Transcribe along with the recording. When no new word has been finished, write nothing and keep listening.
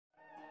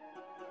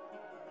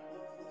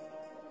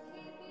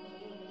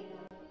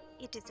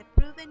It is a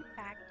proven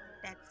fact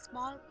that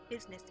small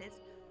businesses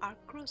are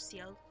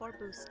crucial for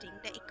boosting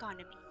the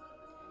economy.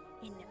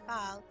 In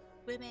Nepal,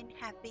 women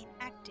have been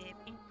active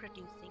in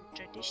producing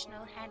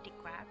traditional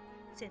handicraft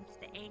since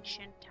the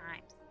ancient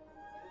times.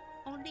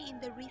 Only in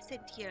the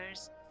recent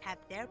years have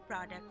their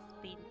products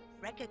been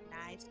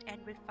recognized and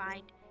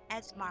refined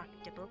as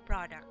marketable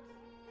products.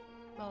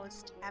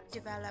 Most have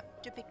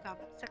developed to become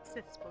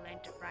successful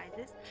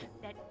enterprises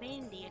that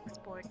mainly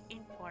export in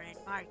foreign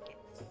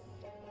markets.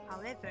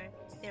 However,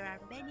 there are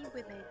many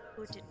women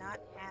who do not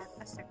have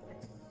a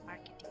successful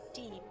marketing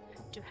team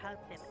to help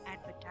them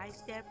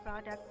advertise their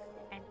products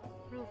and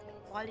improve the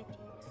quality,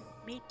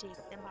 meeting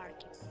the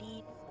market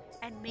needs,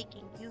 and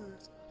making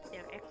use of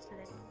their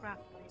excellent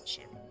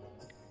craftsmanship.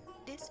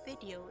 This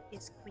video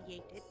is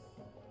created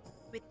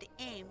with the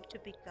aim to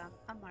become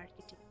a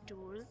marketing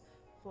tool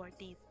for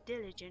these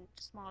diligent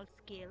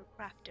small-scale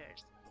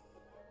crafters.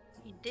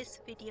 In this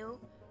video,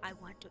 I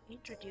want to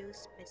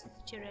introduce Mrs.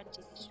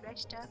 Chiranjibi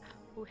Shrestha,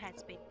 who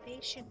has been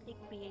patiently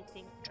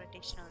creating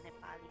traditional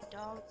Nepali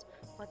dolls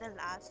for the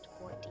last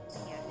 14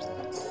 years.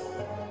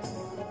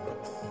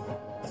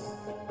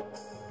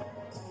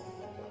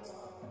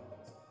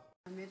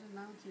 मेरो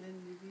नाम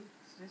चिरञ्जीवी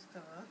श्रेष्ठ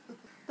हो।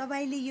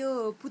 तपाईले यो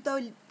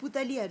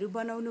पुतलीहरू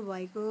बनाउनु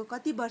भएको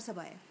कति वर्ष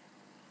भयो?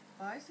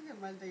 भइसक्यो,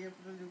 मैले त यो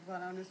पुतली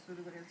बनाउन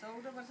सुरु गरेको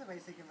 14 वर्ष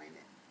भइसक्यो।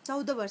 मैले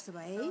 14 वर्ष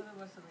भयो है? 14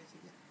 वर्ष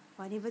भइसक्यो।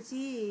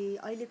 भनेपछि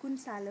अहिले कुन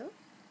साल हो?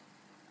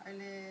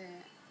 अहिले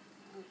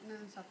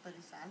 69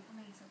 साल।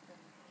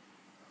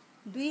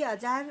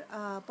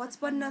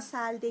 2055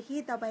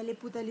 सालदेखि तपाईले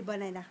पुतली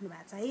बनाइराख्नु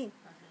भएको छ है?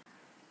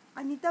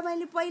 अनि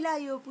तपाईले पहिला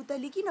यो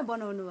पुतली किन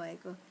बनाउनु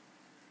भएको?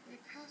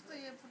 खास त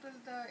यो पुतली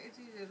त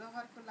यति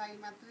रहरको लागि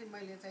मात्रै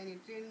मैले चाहिँ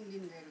ट्रेनिङ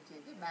लिन गएको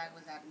थिएँ कि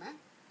बागबजारमा।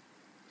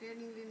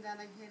 ट्रेनिङ लिन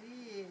जाँदाखेरि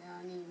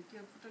अनि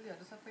त्यो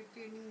पुतलीहरू सबै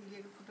ट्रेनिङ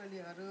लिएको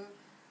पुतलीहरू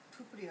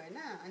थुप्री होइन।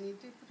 अनि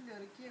त्यो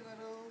पुतलीहरू के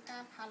गरौँ,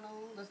 कहाँ फालौँ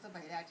जस्तो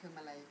भइरहेको थियो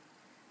मलाई।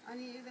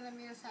 अनि एकजना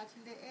मेरो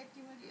साथीले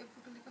तिमीले यो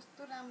पुतली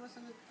कस्तो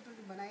राम्रोसँग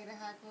पुतली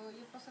बनाइरहेको,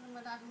 यो पसलमा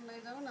राख्नु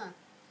लैजाऊ न।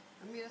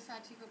 मेरो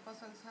साथीको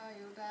पसल छ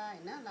एउटा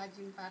होइन,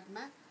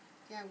 लाजिमपाटमा।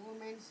 त्यहाँ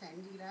वुमेन्स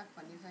ह्यान्डिक्राफ्ट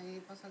भन्ने चाहिँ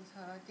पसल छ,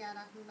 त्यहाँ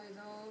राख्नु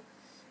लैजाऊ।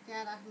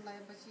 त्यहाँ राख्नु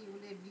लगेपछि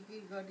उसले बिक्री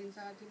गरिदिन्छ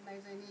तिमीलाई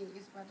चाहिँ नि,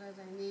 यसबाट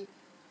चाहिँ नि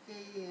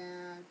केही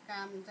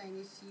काम चाहिँ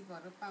नि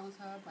सिपहरू पाउँछ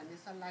भन्ने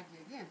सल्लाह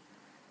दियो कि।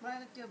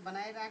 मलाई त्यो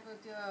बनाइरहेको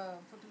त्यो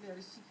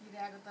पुतलीहरू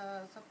सिकिरहेको त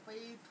सबै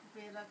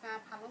थुपेर कहाँ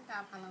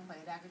फालौँ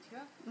भइरहेको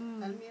थियो।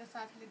 तर मेरो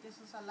साथीले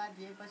त्यस्तो सल्लाह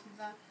दिएपछि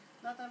त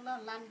ल त ल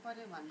लानु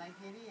पऱ्यो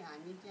भन्दाखेरि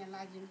हामी त्यहाँ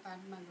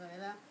लाजिमपाटमा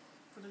गएर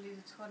पुतली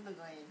छोड्न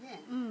गएँ कि।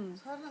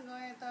 छोड्न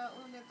गएँ त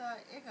उसले त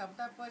एक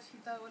हप्तापछि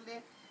त उसले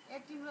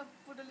तिम्रो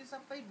पुतली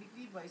सबै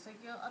बिक्री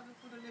भइसक्यो, अर्को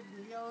पुतली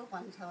ल्याऊ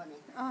भन्छ भने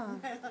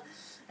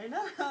होइन।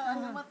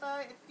 अनि म त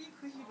यति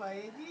खुसी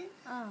भएँ कि।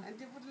 अनि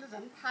त्यो पुतली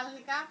झन्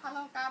कहाँ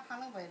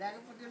फालौँ भइरहेको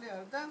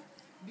पुतलीहरू त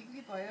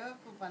बिक्री भयो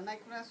भन्ने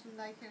कुरा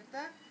सुन्दाखेरि त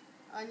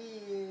अनि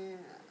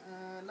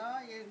ल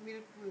यो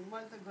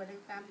मैले त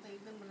गरेको काम त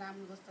एकदम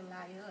राम्रो जस्तो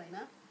लाग्यो होइन,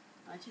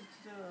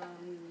 छिटो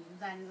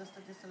जाने जस्तो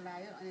त्यस्तो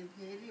लाग्यो। अनि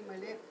फेरि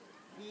मैले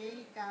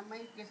यही काममै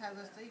पेसा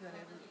जस्तै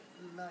गरेर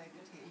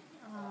लगेको थिएँ।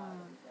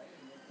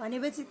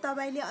 भनेपछि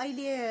तपाईले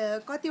अहिले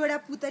कतिवटा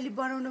पुतली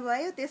बनाउनु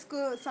भयो? त्यसको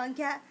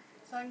सङ्ख्यै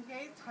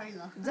छैन।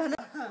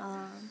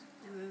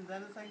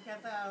 जनसङ्ख्या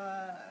त अब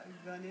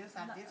गने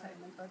साथै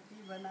छैन, कति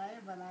बनायो।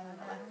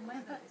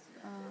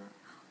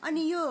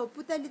 अनि यो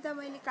पुतली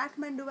तपाईँले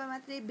काठमाडौँमा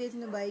मात्रै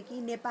बेच्नुभयो कि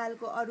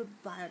नेपालको अरू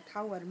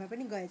ठाउँहरूमा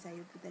पनि गएछ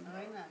यो पुतली?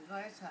 होइन,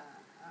 गएछ।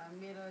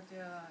 मेरो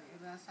त्यो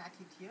एउटा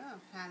साथी थियो,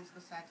 फ्रान्सको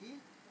साथी।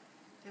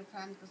 त्यो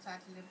फ्रान्सको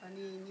साथीले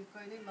पनि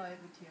निकै नै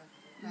लगेको थियो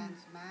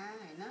फ्रान्समा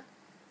होइन,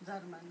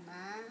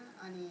 जर्मनमा।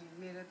 अनि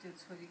मेरो त्यो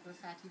छोरीको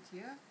साथी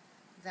थियो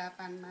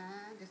जापानमा,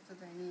 त्यस्तो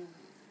चाहिँ नि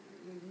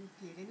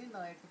धेरै नै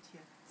लगेको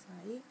थियो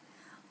है।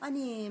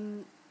 अनि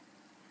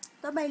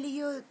तपाईँले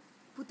यो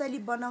पुतली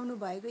बनाउनु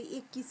भएको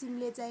एक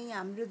किसिमले चाहिँ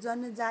हाम्रो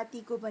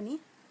जनजातिको पनि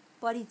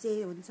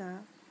परिचय हुन्छ।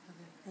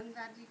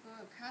 जनजातिको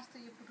खास त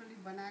यो पुतली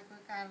बनाएको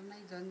कारणै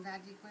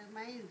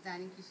जनजातिकोमै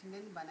जाने किसिमले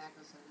नि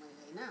बनाएको छ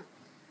मैले होइन।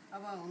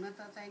 अब हुन त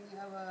चाहिँ नि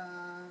अब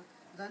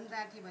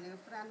जनजाति भनेको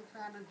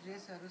पुरानो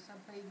ड्रेसहरू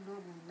सबै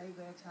लोप हुँदै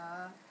गएछ।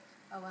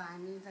 अब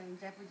हामी चाहिँ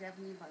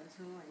जापानी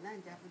भन्छौँ होइन,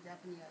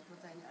 जापानीहरूको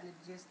चाहिँ नि अहिले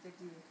ड्रेस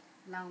त्यति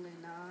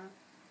लाउँदैन।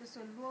 त्यसो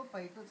लोप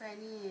भएको चाहिँ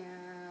नि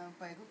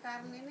भएको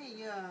कारणले नै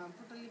यो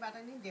पुतलीबाट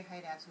नै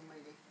देखाइरहेको छु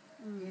मैले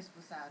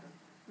वेशभूषाहरू।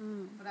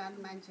 पुरानो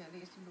मान्छेहरूले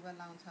यस्तो लुगा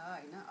लाउँछ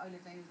होइन, अहिले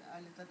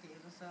त धेरै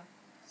जस्तो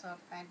सर्ट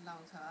प्यान्ट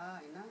लाउँछ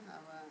होइन।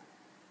 अब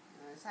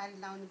साडी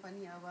लाउनु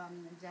पनि अब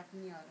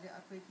जापानीहरूले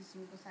अर्कै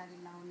किसिमको साडी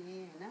लाउने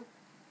होइन।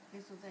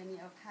 त्यस्तो चाहिँ नि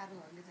अब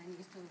थारूहरूले चाहिँ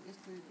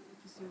यस्तो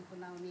किसिमको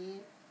लाउने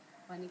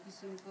भन्ने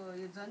किसिमको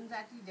यो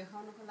जनजाति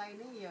देखाउनको लागि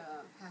नै यो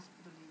खास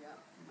पुतली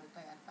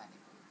तयार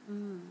पारेको।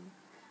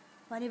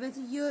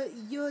 भनेपछि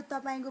यो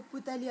तपाईँको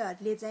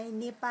पुतलीहरूले चाहिँ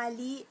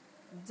नेपाली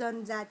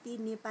जनजाति,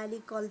 नेपाली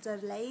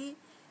कल्चरलाई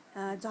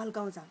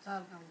झल्काउँछ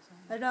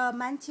र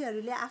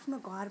मान्छेहरूले आफ्नो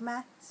घरमा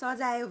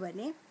सजायो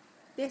भने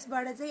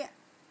त्यसबाट चाहिँ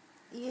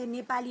ए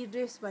नेपाली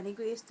ड्रेस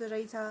भनेको यस्तो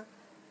रहेछ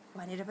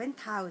भनेर पनि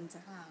थाहा हुन्छ।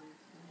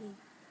 ए,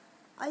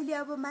 अहिले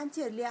अब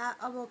मान्छेहरूले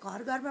अब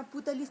घर घरमा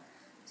पुतली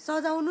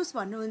सजाउनुहोस्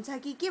भन्नुहुन्छ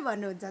कि के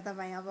भन्नुहुन्छ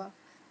तपाईँ? अब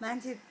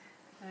मान्छे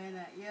होइन,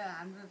 यो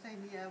हाम्रो चाहिँ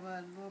नि अब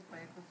लोप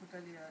भएको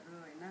पुतलीहरू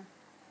होइन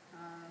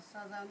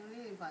सजाउनु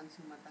नै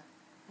भन्छु म त।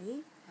 है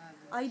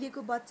हजुर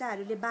अहिलेको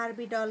बच्चाहरूले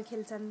बार्बी डल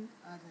खेल्छन्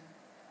हजुर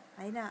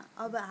होइन।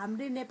 अब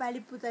हाम्रै नेपाली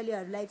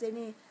पुतलीहरूलाई चाहिँ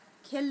नि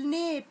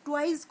खेल्ने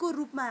टोइजको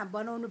रूपमा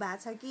बनाउनु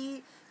भएको छ कि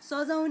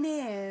सजाउने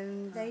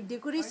चाहिँ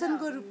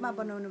डेकोरेसनको होइन, रूपमा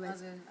बनाउनु भएको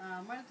छ?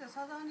 हजुर मैले त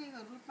सजाउनेको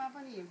रूपमा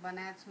पनि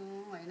बनाएको छु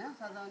होइन,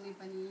 सजाउने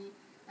पनि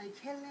अनि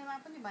खेल्नेमा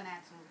पनि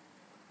बनाएको छु।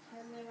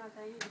 खेल्नेमा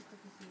चाहिँ यस्तो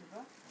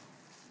किसिमको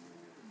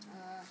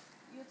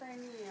यो चाहिँ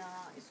नि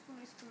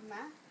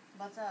स्कुलमा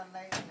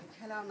बच्चाहरूलाई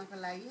खेलाउनको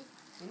लागि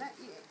होइन,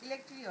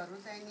 इलेक्ट्रिकहरू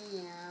चाहिँ नि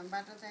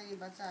बाट चाहिँ नि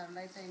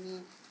बच्चाहरूलाई चाहिँ नि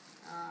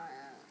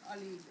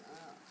अलि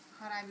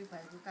खराबी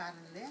भएको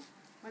कारणले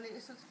मैले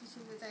यस्तो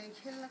किसिमले चाहिँ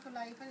खेल्नको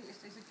लागि पनि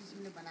यस्तो यस्तो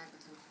किसिमले बनाएको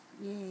छु।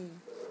 ए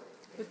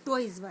त्यो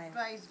टोइज भयो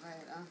प्राइज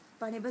भएर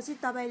भनेपछि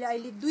तपाईँले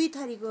अहिले दुई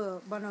थरीको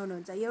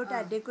बनाउनुहुन्छ, एउटा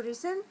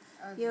डेकोरेसन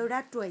एउटा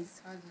टोइज।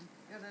 हजुर,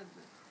 एउटा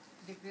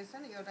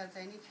डेकोरेसन एउटा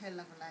चाहिँ नि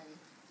खेल्नको लागि।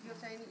 यो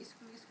चाहिँ नि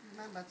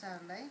स्कुलमा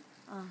बच्चाहरूलाई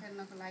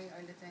खेल्नको लागि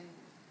अहिले चाहिँ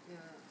यो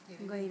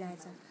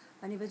गइरहेछ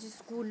भनेपछि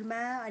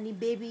स्कुलमा अनि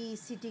बेबी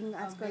सिटिङ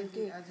आजकल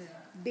के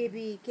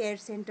बेबी केयर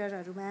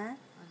सेन्टरहरूमा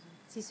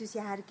शिशु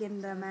स्याहार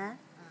केन्द्रमा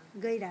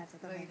गइरहेछ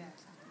तपाईँ?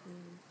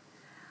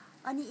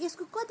 अनि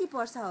यसको कति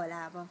पर्छ होला?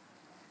 अब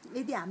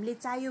यदि हामीले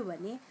चाहियो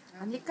भने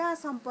हामीले कहाँ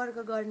सम्पर्क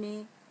गर्ने?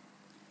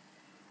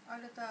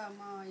 अहिले त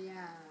म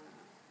यहाँ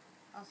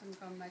असन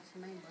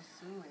कमलाक्षीमै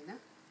बस्छु होइन।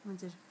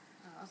 हजुर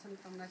असन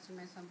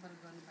कमलाक्षीमै सम्पर्क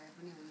गर्नुभए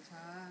पनि हुन्छ।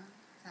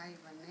 चाहियो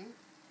भने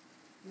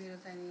मेरो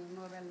चाहिँ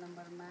मोबाइल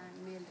नम्बरमा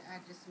मेल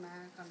एड्रेसमा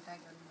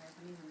कन्ट्याक्ट गर्नुभए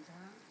पनि हुन्छ।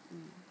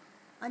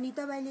 अनि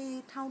तपाईँले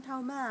ठाउँ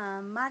ठाउँमा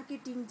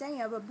मार्केटिङ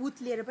चाहिँ अब बुथ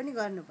लिएर पनि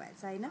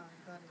गर्नुभएछ होइन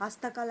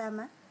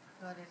हस्तकलामा?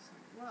 गरेको छु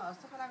म,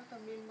 हस्तकलाको त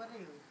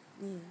मेम्बरै हो।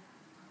 ए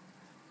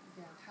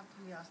त्यहाँ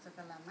थाप्थुली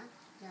हस्तकलामा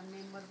त्यहाँ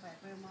मेम्बर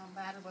भएको म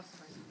 12 वर्ष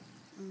भइसक्यो।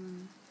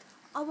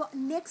 अब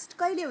नेक्स्ट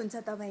कहिले हुन्छ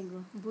तपाईँको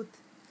बुथ?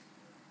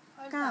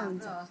 कहाँ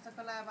हुन्छ?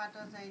 हस्तकलाबाट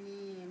चाहिँ नि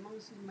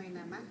मङ्सिर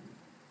महिनामा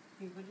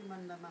फिगुरी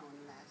मण्डलमा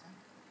हुनु लागेको छ।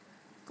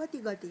 कति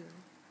गते हो?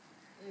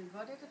 ए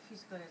गरे त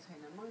फिस गरेको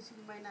छैन, मङ्सिर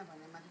महिना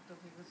भने मात्रै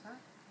तोकेको छ,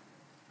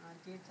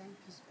 त्यो चाहिँ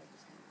फिस भएको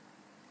छैन।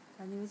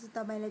 भनेपछि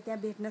तपाईँलाई त्यहाँ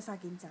भेट्न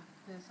सकिन्छ?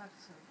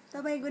 सक्छु।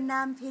 तपाईँको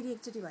नाम फेरि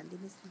एकचोटि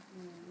भनिदिनुहोस् न।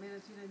 मेरो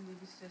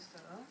चिरञ्जीवी श्रेष्ठ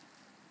हो।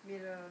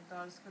 मेरो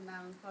डल्सको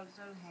नाम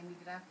कल्चरल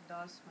ह्यान्डिक्राफ्ट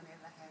डल्स भनेर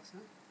राखेको छु।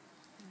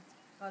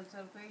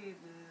 कल्चरकै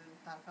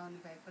धर्काउने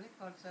भएकोले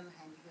कल्चरल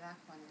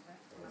ह्यान्डिक्राफ्ट भनेर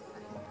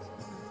राखेको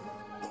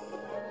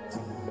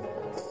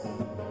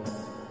छु।